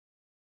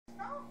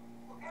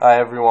Hi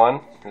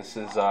everyone, this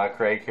is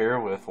Craig here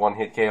with One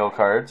Hit KO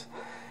Cards.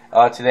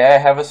 Today I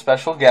have a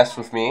special guest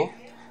with me.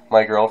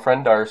 My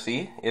girlfriend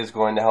Darcy is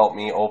going to help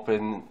me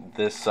open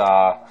this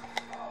wall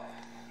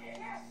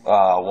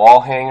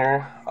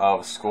hanger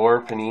of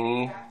Score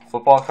Panini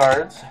football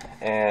cards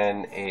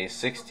and a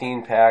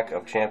 16 pack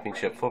of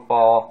championship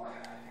football.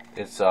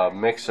 It's a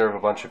mixer of a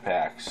bunch of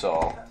packs,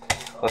 so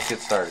let's get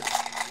started.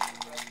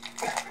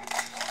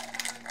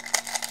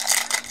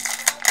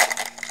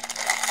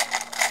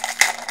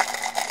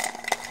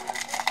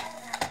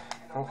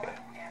 Okay,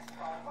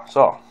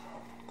 so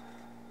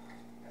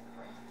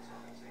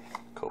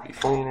Kobe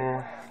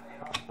Fleener,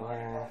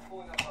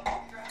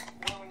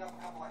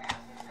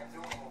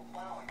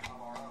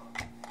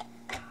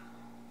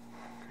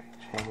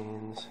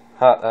 Jennings.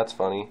 That's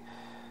funny.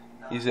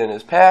 He's in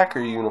his Packer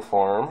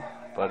uniform,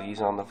 but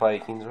he's on the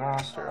Vikings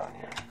roster on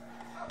here.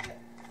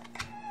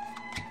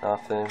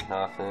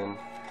 Nothing.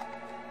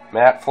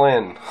 Matt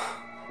Flynn.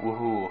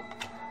 Woohoo.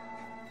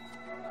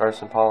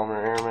 Carson Palmer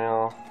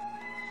airmail.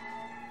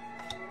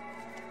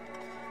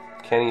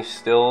 Kenny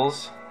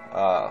Stills,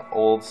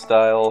 old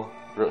style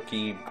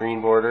rookie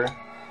green border.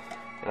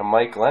 And a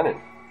Mike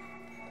Lennon.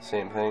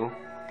 Same thing.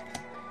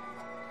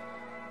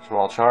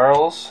 Jamal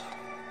Charles.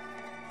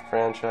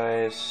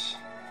 Franchise.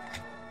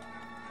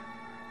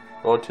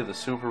 Road to the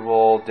Super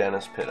Bowl,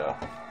 Dennis Pitta.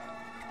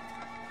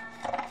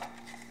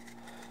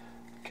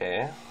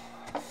 Okay.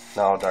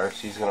 Now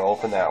Darcy's going to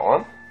open that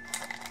one.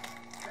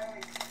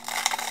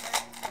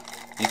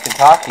 You can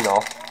talk, you know.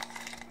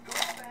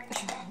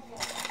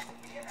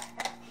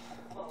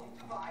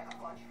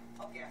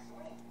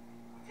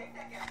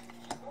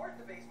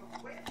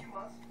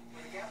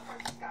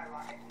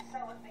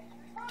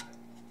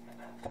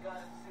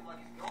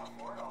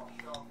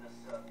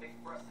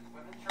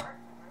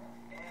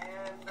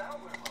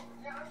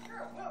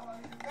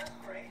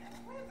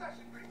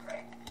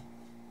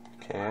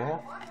 Okay.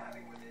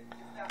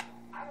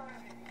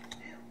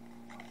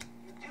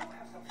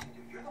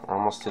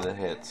 Almost to the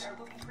hits.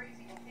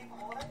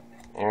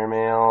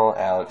 Airmail,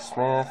 Alex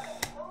Smith.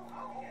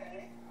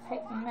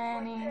 Peyton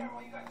Manning.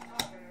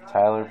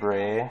 Tyler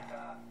Bray.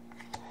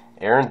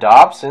 Aaron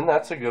Dobson,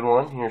 that's a good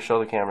one. Here, show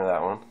the camera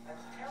that one.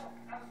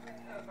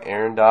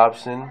 Aaron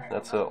Dobson,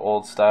 that's an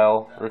old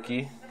style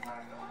rookie.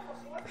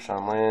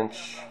 Marshawn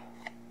Lynch.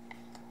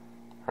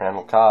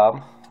 Randall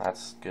Cobb,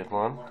 that's a good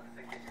one.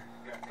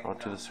 Go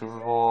to the Super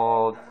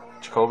Bowl,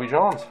 Jacoby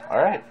Jones.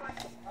 Alright.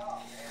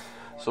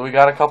 So we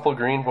got a couple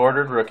green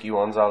bordered rookie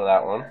ones out of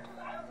that one.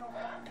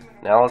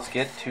 Now let's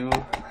get to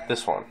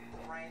this one.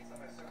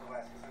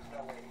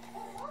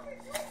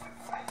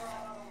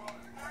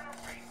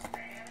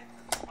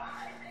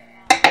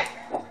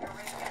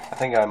 I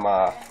think I'm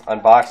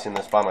unboxing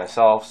this by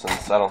myself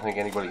since I don't think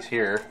anybody's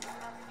here.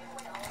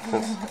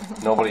 Since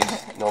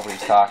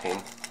nobody's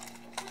talking.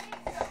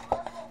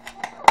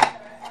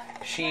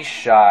 She's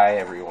shy,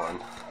 everyone.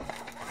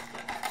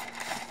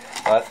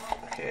 But,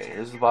 okay,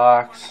 here's the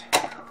box.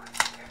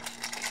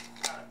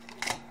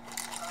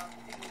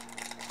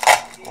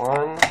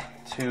 1,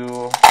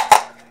 2,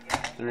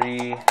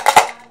 3,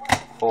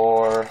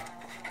 4,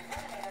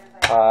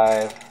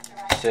 5,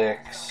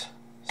 6,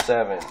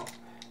 7,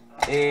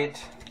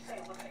 8,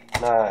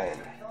 9,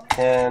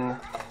 10,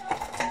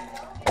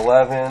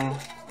 11,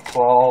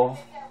 12,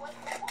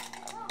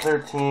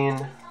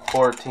 13,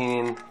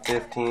 14,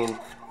 15,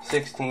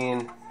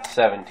 16,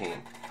 17,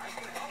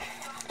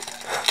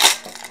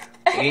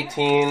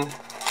 18,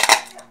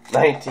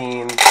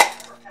 19,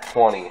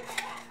 20.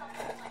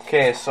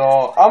 Okay,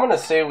 so I'm going to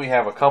say we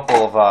have a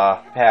couple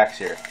of packs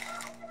here.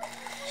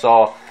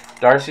 So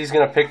Darcy's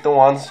going to pick the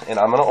ones, and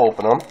I'm going to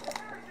open them.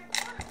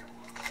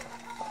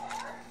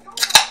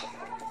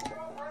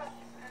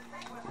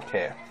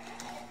 Okay.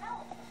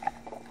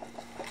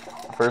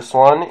 First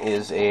one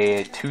is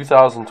a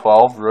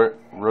 2012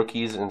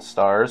 Rookies and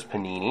Stars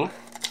Panini.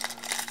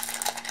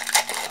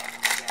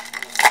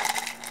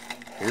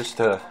 Here's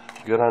to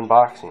good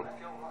unboxing.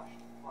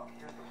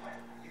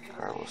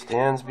 Carlos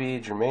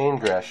Dansby, Jermaine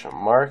Gresham,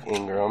 Mark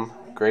Ingram,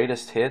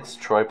 Greatest Hits,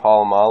 Troy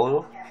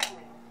Polamalu.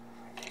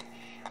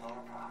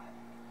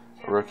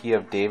 Rookie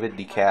of David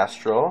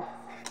DeCastro.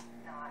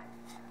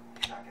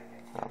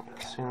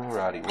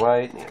 Roddy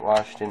White, Nate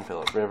Washington,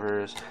 Phillip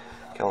Rivers,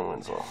 Kellen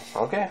Winslow.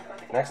 Okay,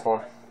 next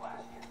one.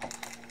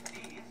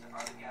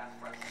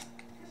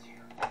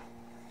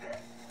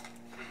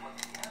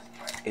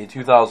 A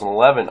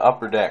 2011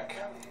 Upper Deck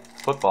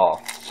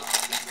football.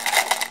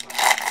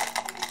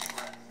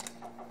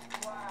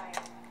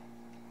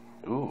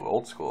 Ooh,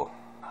 old school.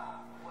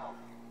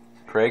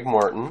 Craig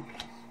Morton.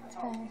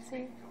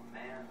 Fancy.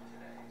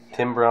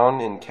 Tim Brown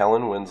and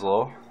Kellen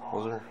Winslow.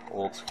 Those are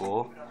old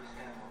school.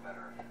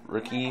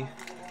 Rookie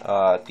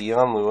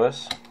Dion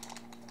Lewis.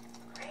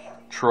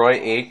 Troy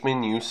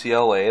Aikman,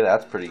 UCLA.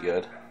 That's pretty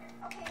good.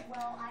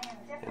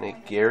 And a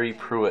Gary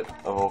Pruitt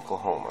of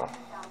Oklahoma.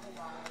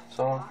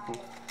 So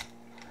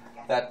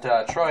that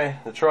the Troy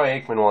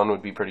Aikman one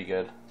would be pretty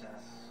good.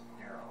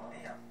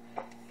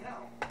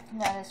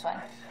 No, this one.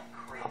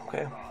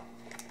 Okay.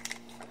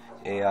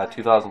 A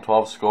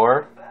 2012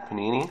 score,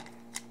 Panini.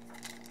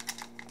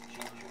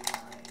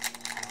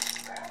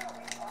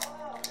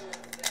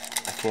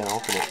 I can't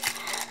open it.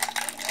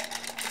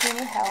 Do you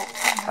need help?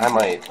 I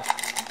might.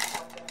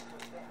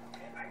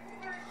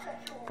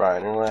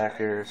 Brian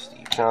Urlacher,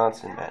 Steve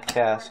Johnson, Matt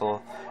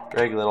Castle,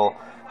 Greg Little.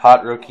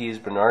 Hot rookies,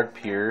 Bernard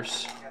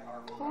Pierce.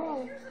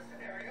 Ooh.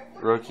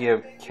 Rookie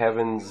of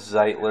Kevin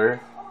Zeitler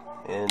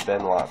and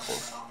Ben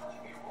Watson.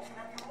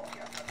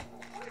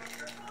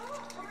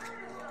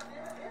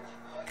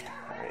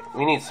 Alright,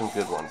 we need some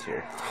good ones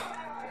here.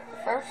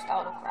 First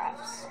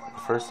autographs.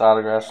 First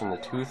autographs from the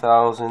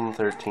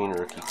 2013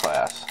 rookie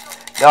class.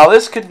 Now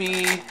this could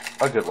be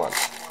a good one.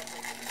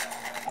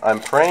 I'm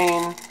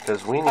praying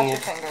because we Cross need, your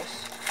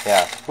fingers.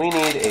 yeah, we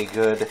need a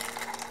good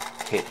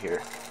hit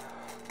here.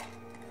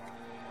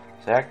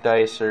 Zach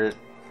Dysert,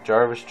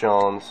 Jarvis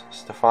Jones,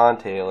 Stephon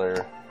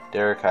Taylor,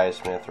 Derek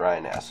Highsmith,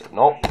 Ryan Nassib.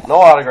 Nope,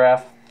 no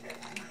autograph.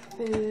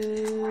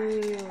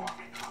 Boo.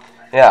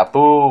 Yeah,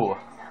 boo. Okay.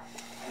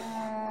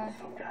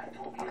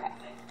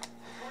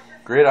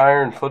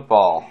 Gridiron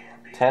Football.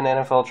 10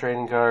 NFL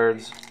trading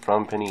cards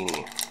from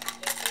Panini.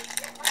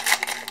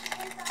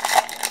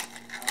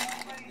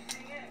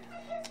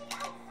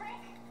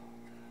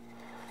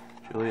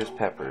 Julius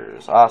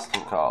Peppers,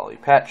 Austin Collie,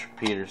 Patrick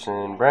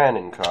Peterson,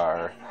 Brandon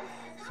Carr,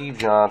 Steve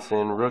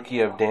Johnson,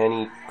 rookie of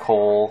Danny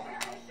Cole,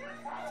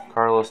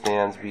 Carlos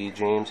Dansby,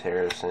 James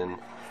Harrison,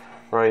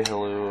 Roy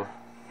Hillou,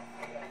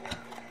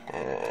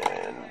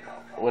 and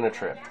win a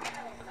trip.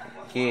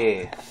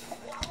 Yeah.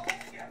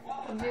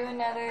 We'll do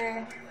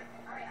another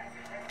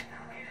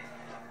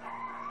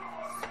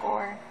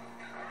score.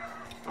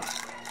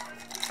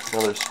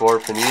 Another score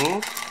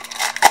Panini,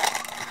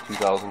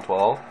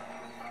 2012.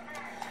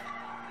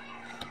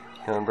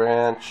 Kevin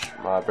Branch,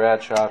 Ma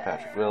Bradshaw,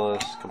 Patrick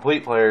Willis,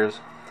 complete players,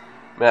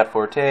 Matt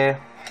Forte,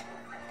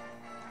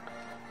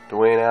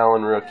 Dwayne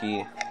Allen,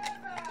 rookie,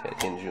 Ted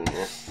Ginn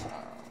Jr.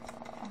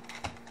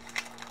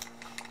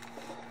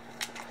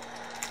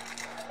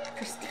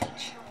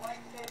 Prestige.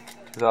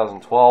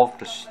 2012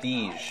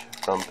 Prestige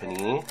from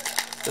Panini.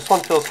 This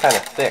one feels kind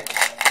of thick.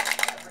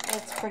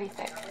 It's pretty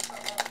thick.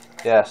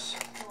 Yes,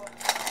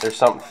 there's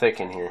something thick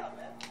in here.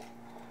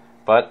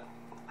 But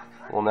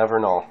we'll never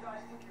know.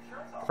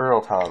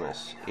 Earl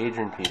Thomas,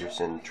 Adrian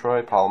Peterson,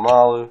 Troy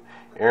Polamalu,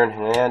 Aaron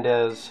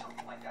Hernandez,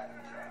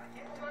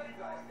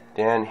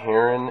 Dan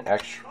Herron,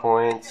 extra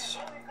points,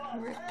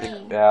 Rookie.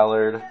 Dick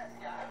Ballard,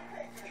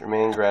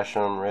 Jermaine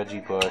Gresham,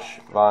 Reggie Bush,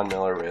 Von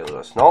Miller, Ray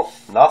Lewis. Nope,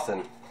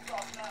 nothing.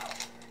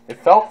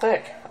 It felt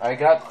thick. I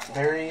got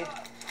very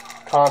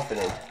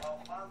confident.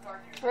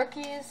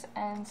 Rookies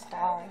and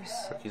stars.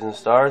 Rookies and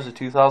Stars of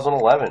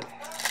 2011.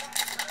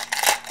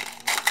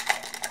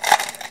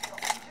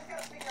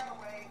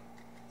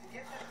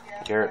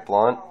 Garrett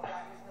Blunt,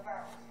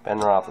 Ben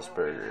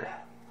Roethlisberger,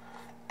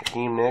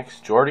 Hakeem Nicks,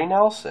 Jordy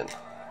Nelson,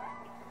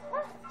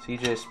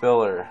 C.J.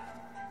 Spiller,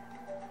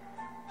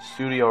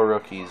 Studio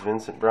Rookies,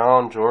 Vincent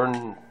Brown,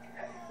 Jordan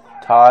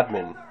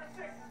Todman,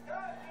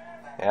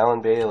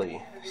 Alan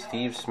Bailey,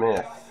 Steve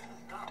Smith,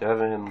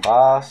 Devin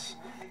Boss,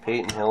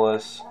 Peyton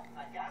Hillis.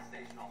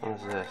 What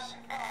is this?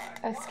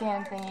 A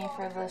scan thingy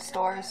for the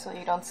stores so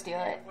you don't steal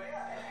it,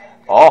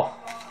 Oh,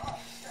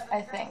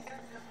 I think.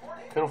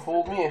 could have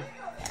fooled me.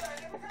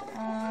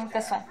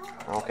 This one.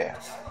 Okay.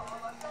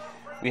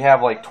 We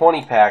have like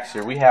 20 packs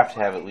here. We have to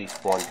have at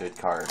least one good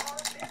card.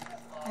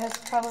 It's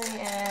probably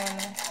in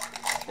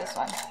this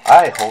one.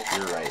 I hope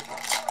you're right.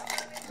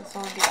 This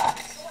will be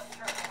last.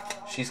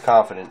 She's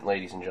confident,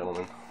 ladies and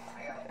gentlemen.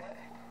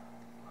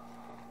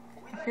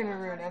 I'm gonna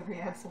ruin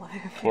everyone's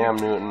life. Cam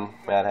Newton,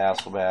 Matt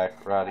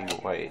Hasselbeck, Roddy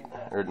White,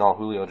 or no,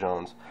 Julio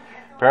Jones.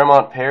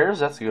 Paramount Pairs,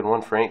 that's a good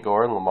one. Frank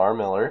Gore and Lamar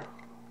Miller.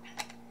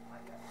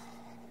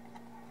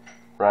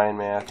 Ryan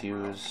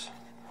Matthews,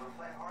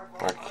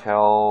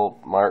 Markel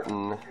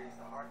Martin,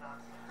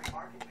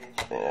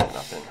 and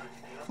nothing.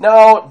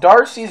 Now,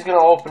 Darcy's going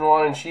to open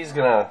one, and she's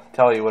going to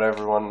tell you what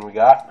everyone we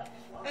got.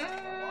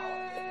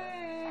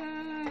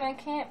 I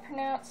can't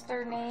pronounce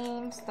their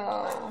names,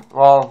 though.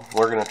 Well,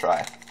 we're going to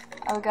try.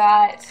 I've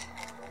got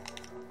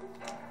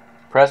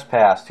Press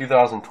Pass,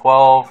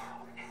 2012.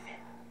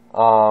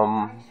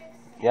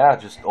 Yeah,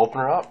 just open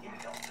her up.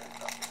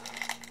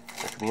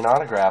 There could be an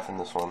autograph in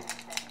this one.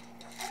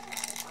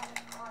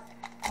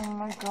 Oh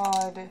my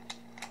god.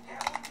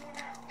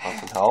 Want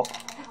some help?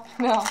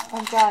 No,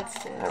 I've got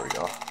sis. There we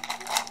go.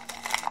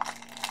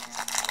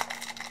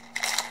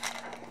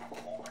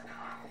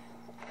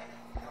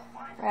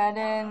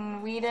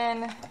 Braden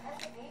Whedon,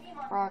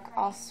 Brock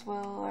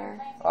Osweiler,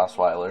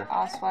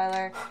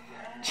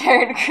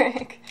 Jared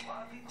Craig,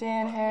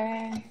 Dan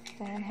Herron.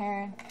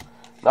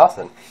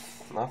 Nothing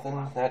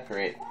that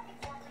great.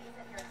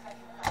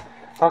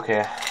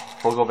 Okay,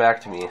 we'll go back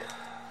to me.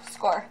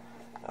 Score.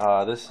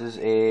 This is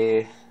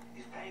a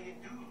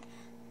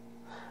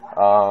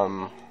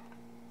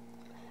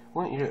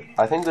what year?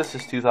 I think this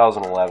is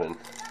 2011. Looks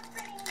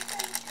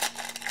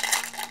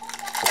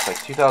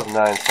like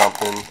 2009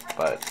 something,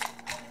 but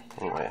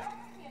anyway.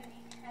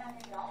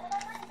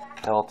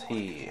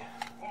 LT,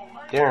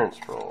 Darren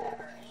Sproles,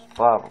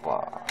 blah,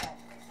 blah,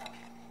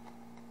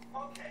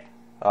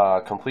 blah.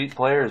 Complete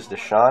player is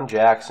Deshaun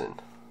Jackson.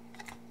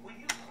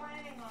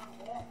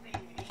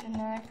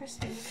 Generic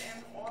Prestige.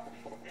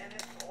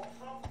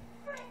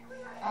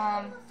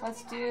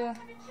 Let's do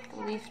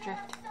the Leaf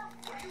Drift.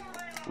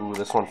 Ooh,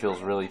 this one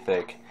feels really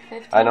thick.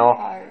 15 I know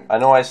cards.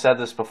 I said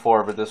this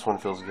before, but this one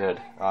feels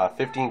good.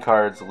 15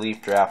 cards,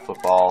 Leaf Draft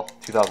Football,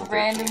 2013.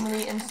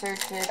 Randomly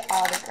inserted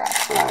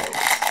autograph cards.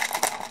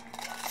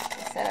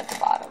 It said at the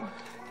bottom.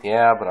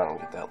 Yeah, but I don't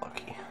get that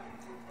lucky.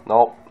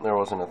 Nope, there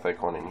wasn't a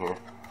thick one in here.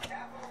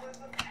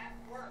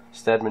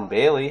 Stedman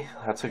Bailey,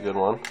 that's a good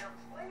one.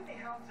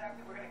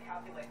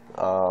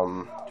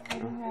 Aaron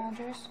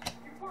Rodgers.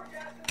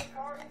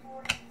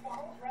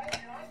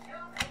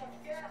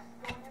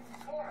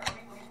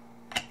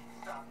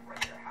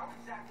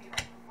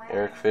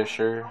 Eric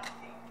Fisher.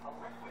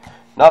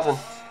 Nothing.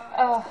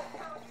 Oh.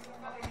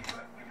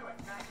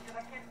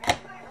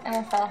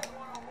 NFL.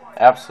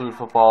 Absolute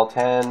Football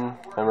 10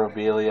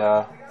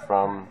 memorabilia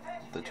from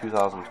the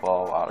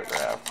 2012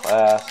 autograph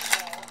class.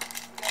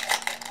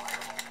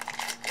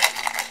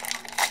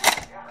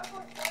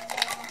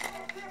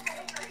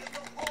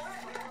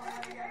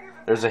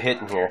 There's a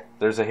hit in here.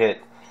 There's a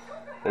hit.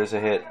 There's a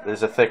hit.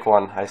 There's a thick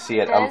one. I see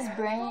it. Dez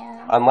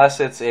Bryant. Unless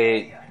it's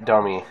a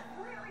dummy.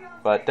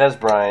 But Dez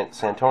Bryant,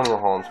 Santonio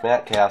Holmes,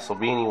 Matt Castle,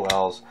 Beanie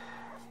Wells,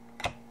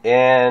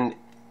 and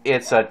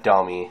it's a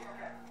dummy.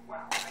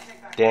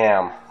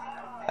 Damn.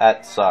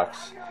 That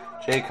sucks.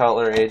 Jay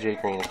Cutler,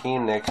 AJ Green,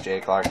 Akeem Nicks, Jay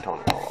Clark,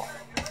 Tony Romo.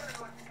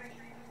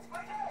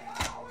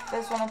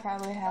 This one will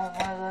probably have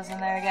one of those in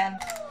there again.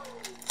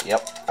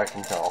 Yep, I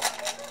can tell.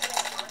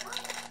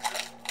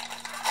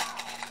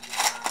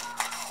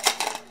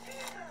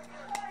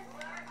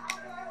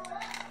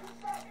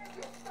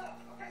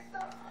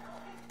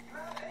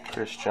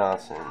 Chris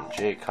Johnson,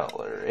 Jay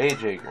Cutler,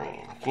 AJ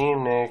Green,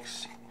 Akeem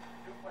Nicks,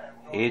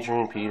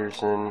 Adrian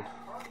Peterson,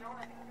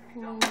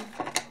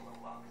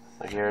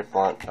 Garrett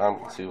Blunt,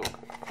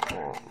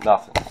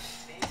 nothing.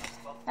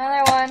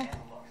 Another one.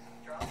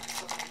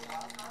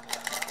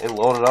 They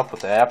loaded up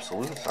with the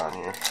absolutes on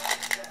here.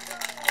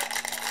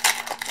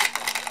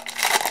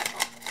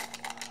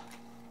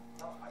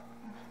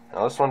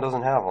 Now this one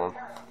doesn't have one.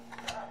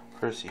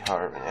 Percy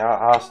Harvin,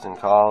 Austin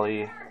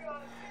Collie,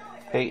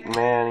 Peyton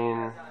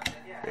Manning,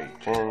 Greg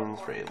Jennings,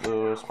 Ray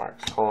Lewis,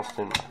 Marcus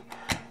Colston,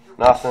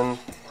 nothing.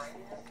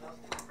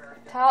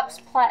 Topps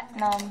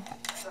Platinum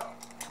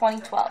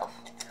 2012.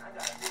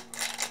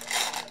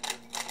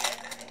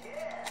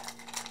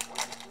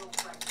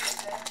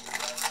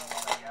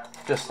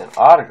 Just an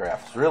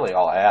autograph is really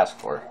all I ask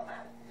for.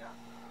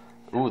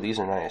 Ooh, these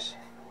are nice.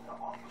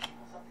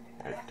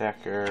 Eric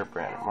Decker,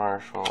 Brandon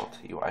Marshall,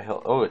 T.Y.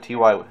 Hilton. Oh, a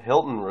T.Y.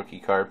 Hilton rookie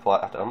card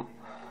platinum.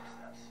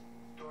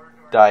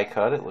 Die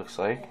cut, it looks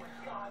like.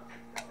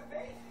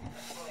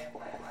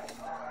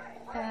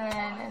 And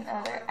then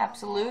another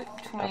Absolute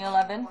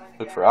 2011.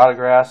 Look for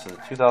autographs of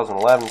the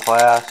 2011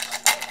 class.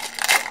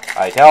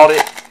 I held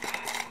it.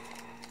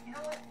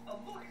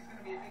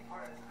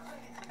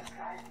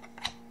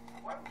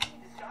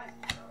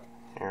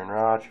 Aaron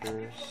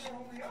Rodgers.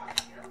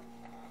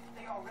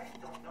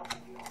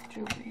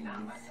 Drew Brees.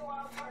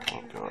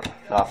 Can't go.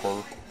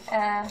 Nothing.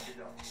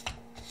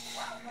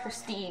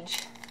 Prestige.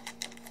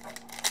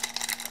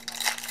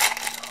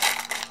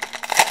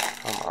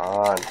 Come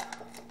on.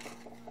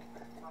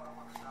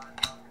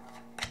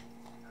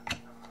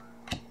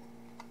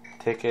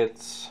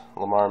 Tickets.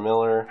 Lamar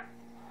Miller.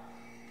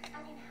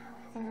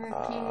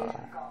 Rookie.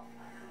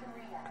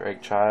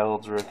 Greg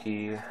Childs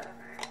rookie.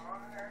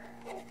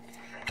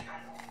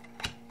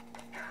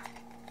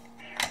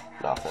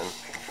 Nothing.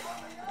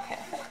 Okay.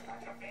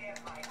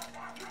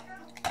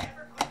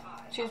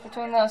 Choose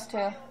between those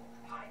two.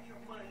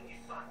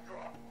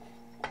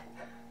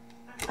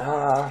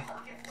 I'm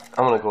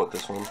gonna go with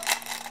this one.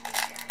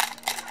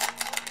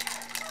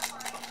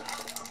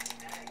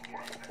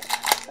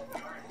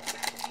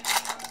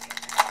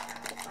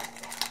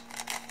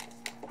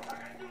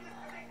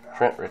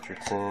 Trent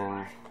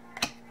Richardson,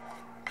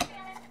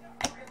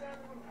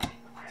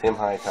 Tim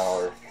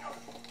Hightower.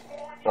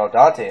 Oh,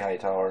 Dante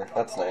Hightower.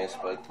 That's nice,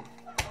 but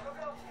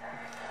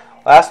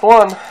last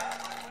one.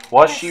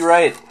 Was she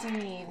right?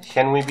 Prestige.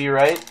 Can we be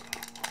right?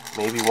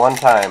 Maybe one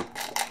time.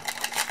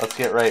 Let's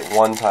get right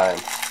one time.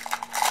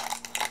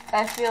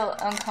 I feel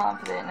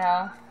unconfident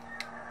now.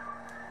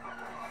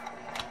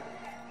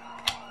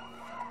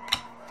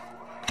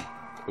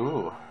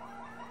 Ooh.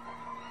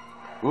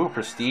 Ooh,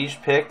 Prestige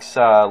picks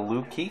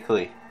Luke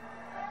Kuechly.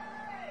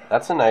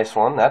 That's a nice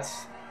one. Wow,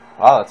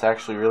 that's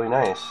actually really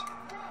nice.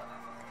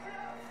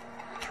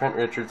 Trent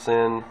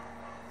Richardson,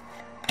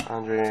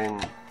 Andre.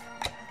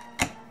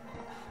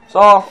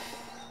 So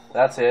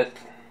that's it.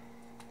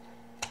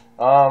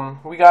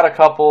 We got a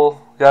couple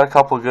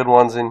good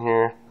ones in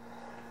here,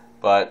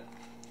 but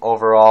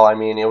overall, I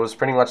mean, it was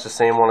pretty much the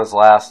same one as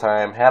last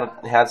time.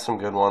 Had some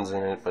good ones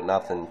in it, but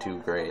nothing too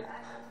great.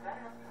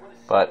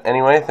 But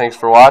anyway, thanks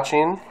for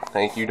watching.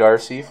 Thank you,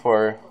 Darcy,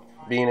 for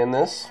being in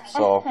this.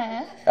 So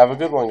have a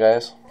good one,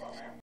 guys.